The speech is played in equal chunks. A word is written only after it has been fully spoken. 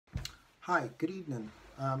Hi, good evening.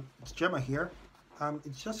 It's Gemma here.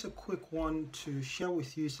 It's just a quick one to share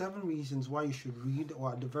with you 7 reasons why you should read,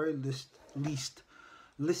 or at the very least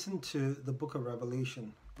listen to the book of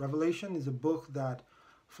Revelation. Revelation is a book that,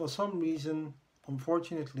 for some reason,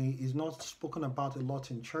 unfortunately, is not spoken about a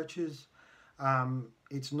lot in churches.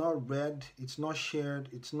 It's not read, it's not shared,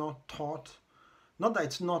 it's not taught. Not that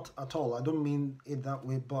it's not at all, I don't mean it that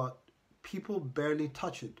way, but people barely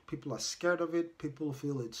touch it. People are scared of it. People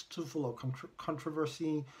feel it's too full of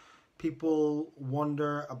controversy. People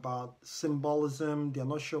wonder about symbolism. They're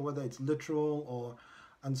not sure whether it's literal or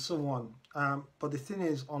and so on. But the thing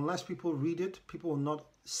is, unless people read it, people will not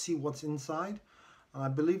see what's inside. And I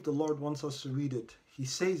believe the Lord wants us to read it. He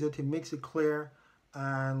says it, He makes it clear,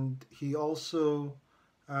 and He also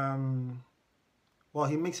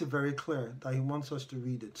He makes it very clear that He wants us to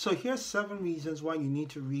read it. So here's 7 reasons why you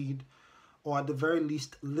need to read, or at the very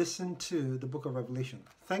least listen to, the book of Revelation.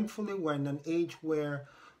 Thankfully, we're in an age where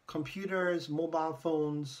computers, mobile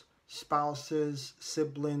phones, spouses,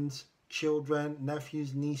 siblings, children,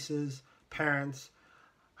 nephews, nieces, parents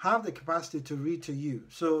have the capacity to read to you.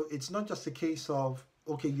 So it's not just a case of,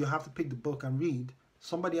 okay, you have to pick the book and read.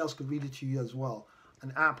 Somebody else could read it to you as well.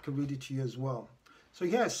 An app could read it to you as well. So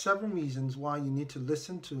here are 7 reasons why you need to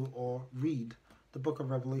listen to or read the book of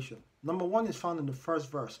Revelation. Number 1 is found in the first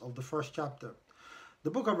verse of the first chapter. The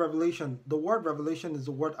book of Revelation, the word revelation is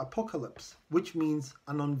the word apocalypse, which means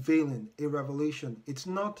an unveiling, a revelation. It's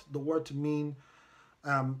not the word to mean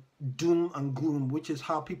doom and gloom, which is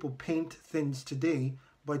how people paint things today,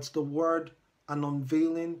 but it's the word an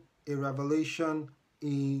unveiling, a revelation,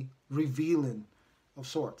 a revealing of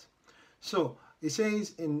sorts. So it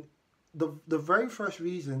says in the very first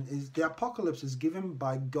reason is the apocalypse is given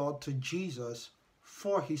by God to Jesus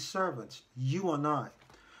for His servants, you and I.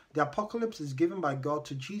 The apocalypse is given by God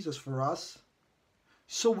to Jesus for us,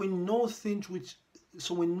 so we know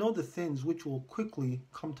the things which will quickly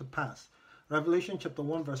come to pass. Revelation chapter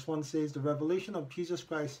 1 verse 1 says, the revelation of Jesus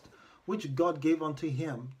Christ, which God gave unto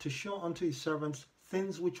Him to show unto His servants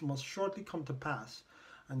things which must shortly come to pass,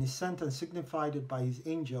 and He sent and signified it by His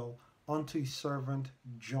angel unto His servant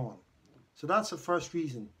John. So that's the first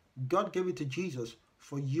reason. God gave it to Jesus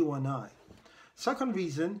for you and I. Second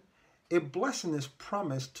reason, a blessing is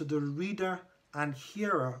promised to the reader and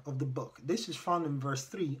hearer of the book. This is found in verse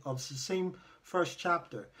 3 of the same first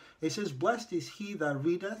chapter. It says, blessed is he that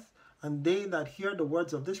readeth, and they that hear the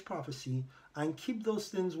words of this prophecy, and keep those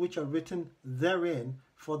things which are written therein,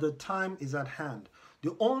 for the time is at hand.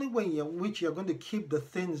 The only way in which you're going to keep the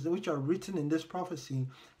things which are written in this prophecy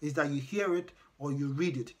is that you hear it or you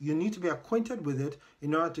read it. You need to be acquainted with it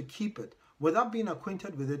in order to keep it. Without being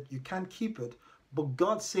acquainted with it, you can't keep it. But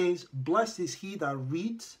God says, blessed is he that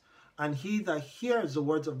reads and he that hears the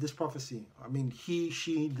words of this prophecy. I mean, he,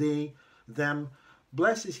 she, they, them.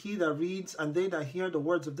 Blessed is he that reads and they that hear the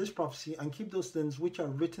words of this prophecy and keep those things which are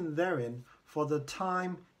written therein, for the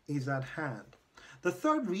time is at hand. The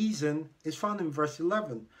third reason is found in verse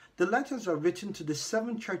 11. The letters are written to the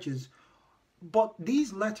 7 churches, but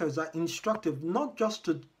these letters are instructive not just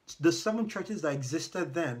to the 7 churches that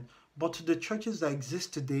existed then, but to the churches that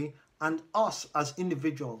exist today and us as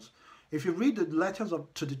individuals. If you read the letters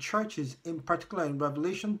to the churches, in particular in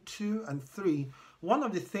Revelation 2 and 3, one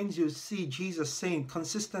of the things you see Jesus saying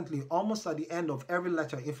consistently, almost at the end of every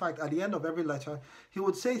letter, in fact, at the end of every letter, He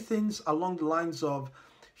would say things along the lines of,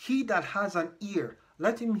 he that has an ear,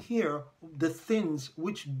 let him hear the things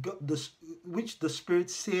which the Spirit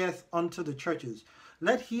saith unto the churches.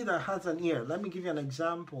 Let he that has an ear. Let me give you an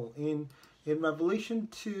example. In Revelation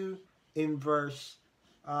 2, in verse...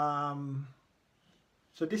 so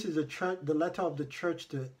this is the letter of the church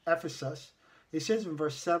to Ephesus. It says in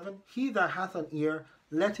verse 7, he that hath an ear,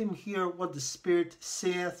 let him hear what the Spirit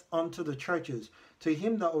saith unto the churches. To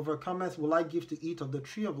him that overcometh will I give to eat of the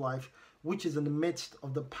tree of life, which is in the midst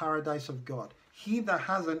of the paradise of God. He that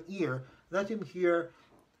has an ear, let him hear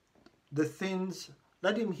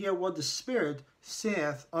what the Spirit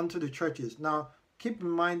saith unto the churches. Now, keep in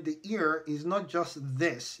mind, the ear is not just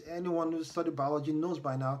this. Anyone who's studied biology knows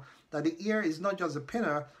by now that the ear is not just a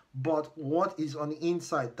pinna, but what is on the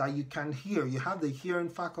inside that you can hear. You have the hearing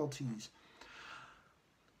faculties.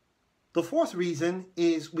 The fourth reason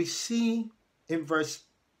is we see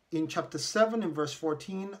in chapter 7 in verse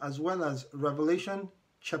 14, as well as Revelation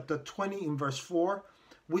chapter 20 in verse 4,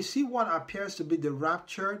 we see what appears to be the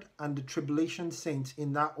raptured and the tribulation saints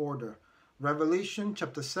in that order. Revelation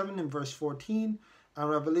chapter 7 in verse 14 and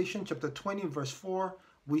Revelation chapter 20 in verse 4,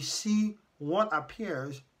 we see what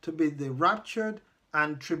appears to be the raptured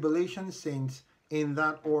and tribulation saints in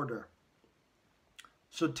that order.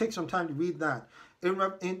 So take some time to read that.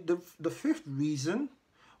 In the fifth reason,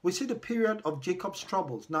 we see the period of Jacob's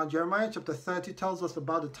troubles. Now, Jeremiah chapter 30 tells us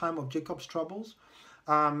about the time of Jacob's troubles.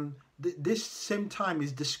 This same time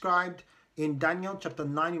is described in Daniel chapter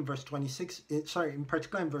 9 in verse 26, in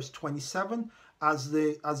particular in verse 27, as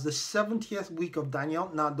the 70th week of Daniel.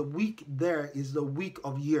 Now, the week there is the week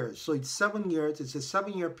of years. So it's 7 years. It's a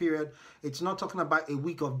 7-year period. It's not talking about a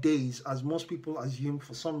week of days, as most people assume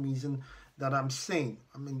for some reason that I'm saying.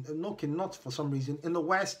 I mean, no, not for some reason. In the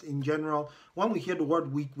West, in general, when we hear the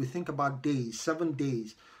word week, we think about days, 7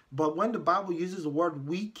 days. But when the Bible uses the word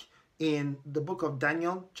week in the book of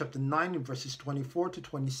Daniel, chapter 9, in verses 24 to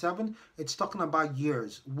 27, it's talking about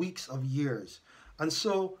years, weeks of years. And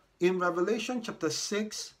so in Revelation chapter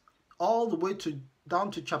 6, all the way down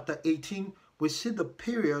to chapter 18, we see the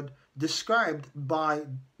period described by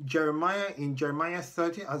Jeremiah in Jeremiah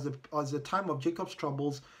 30 as the time of Jacob's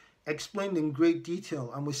troubles, explained in great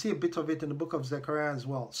detail. And we see a bit of it in the book of Zechariah as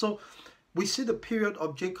well. So we see the period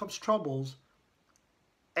of Jacob's troubles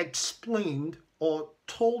explained or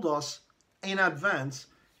told us in advance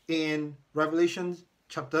in Revelation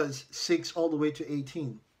chapters 6 all the way to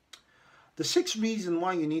 18. The sixth reason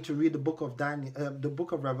why you need to read the book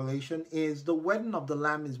of Revelation is the wedding of the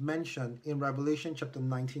Lamb is mentioned in Revelation chapter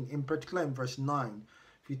 19, in particular in verse 9.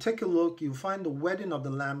 If you take a look, you find the wedding of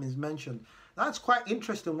the Lamb is mentioned. That's quite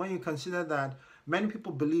interesting when you consider that many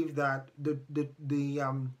people believe that the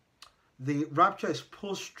rapture is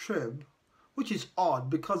post-trib, which is odd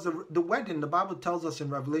because the wedding, the Bible tells us in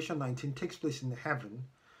Revelation 19, takes place in heaven.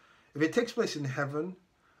 If it takes place in heaven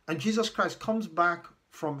and Jesus Christ comes back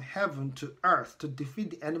from heaven to earth to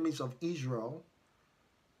defeat the enemies of Israel,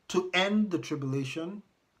 to end the tribulation,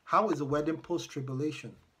 how is the wedding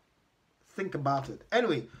post-tribulation? Think about it.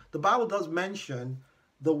 Anyway, the Bible does mention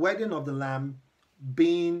the wedding of the Lamb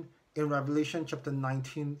being in Revelation chapter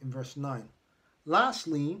 19 in verse 9.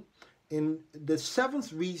 Lastly, in the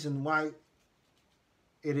seventh reason why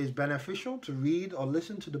it is beneficial to read or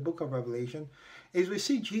listen to the book of Revelation is we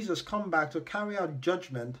see Jesus come back to carry out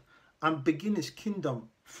judgment and begin his kingdom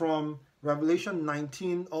from Revelation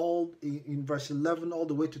 19 all in verse 11 all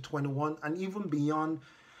the way to 21 and even beyond.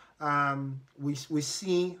 We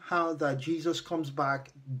see how that Jesus comes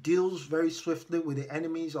back, deals very swiftly with the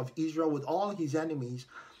enemies of Israel, with all his enemies,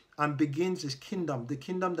 and begins his kingdom. The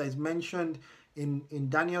kingdom that is mentioned in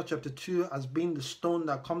Daniel chapter 2 as being the stone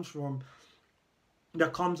that comes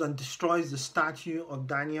and destroys the statue of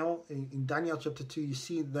Daniel. In Daniel chapter 2, you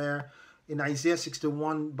see there. In Isaiah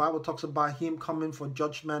 61, the Bible talks about him coming for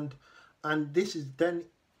judgment. And this is then,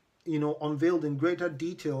 unveiled in greater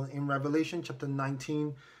detail in Revelation chapter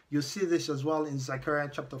 19. You see this as well in Zechariah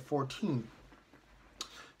chapter 14.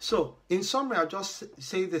 So, in summary, I'll just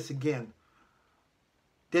say this again.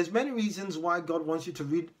 There's many reasons why God wants you to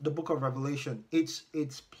read the book of Revelation. It's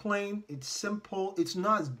plain, it's simple, it's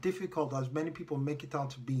not as difficult as many people make it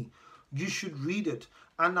out to be. You should read it.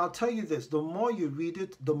 And I'll tell you this, the more you read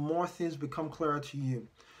it, the more things become clearer to you.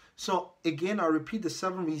 So again, I'll repeat the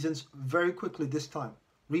 7 reasons very quickly this time.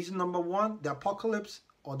 Reason number 1, the apocalypse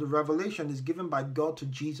or the revelation is given by God to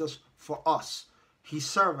Jesus for us, his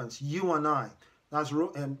servants, you and I. That's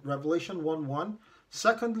in Revelation 1:1.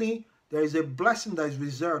 Secondly, there is a blessing that is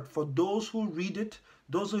reserved for those who read it,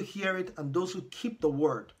 those who hear it, and those who keep the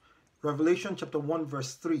word. Revelation chapter 1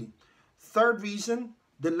 verse 3. Third reason,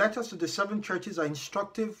 the letters to the 7 churches are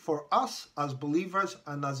instructive for us as believers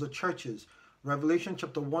and as the churches. Revelation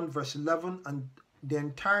chapter 1 verse 11 and the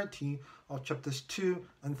entirety of chapters 2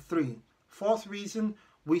 and 3. Fourth reason,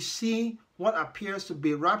 we see what appears to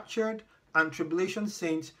be raptured and tribulation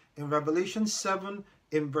saints in Revelation 7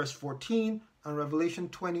 in verse 14 and Revelation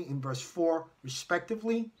 20 in verse 4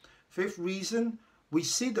 respectively. Fifth reason, we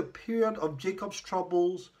see the period of Jacob's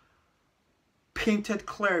troubles painted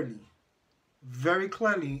clearly, very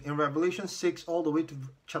clearly in Revelation 6 all the way to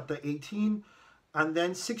chapter 18. And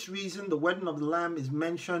then sixth reason, the wedding of the Lamb is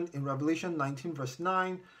mentioned in Revelation 19 verse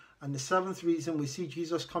 9. And the seventh reason, we see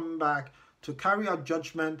Jesus coming back to carry out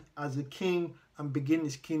judgment as a king and begin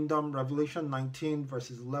his kingdom, Revelation 19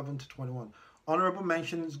 verses 11 to 21. Honorable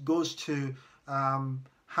mentions goes to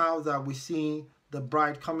how that we see the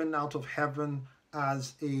bride coming out of heaven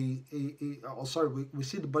as we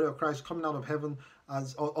see the body of Christ coming out of heaven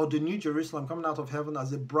as, or the New Jerusalem coming out of heaven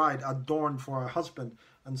as a bride adorned for her husband,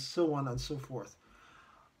 and so on and so forth.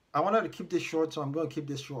 I wanted to keep this short, so I'm going to keep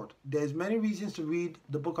this short. There's many reasons to read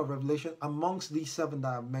the book of Revelation amongst these 7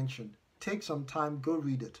 that I've mentioned. Take some time, go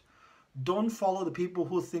read it. Don't follow the people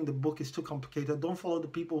who think the book is too complicated. Don't follow the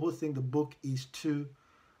people who think the book is too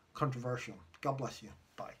controversial. God bless you.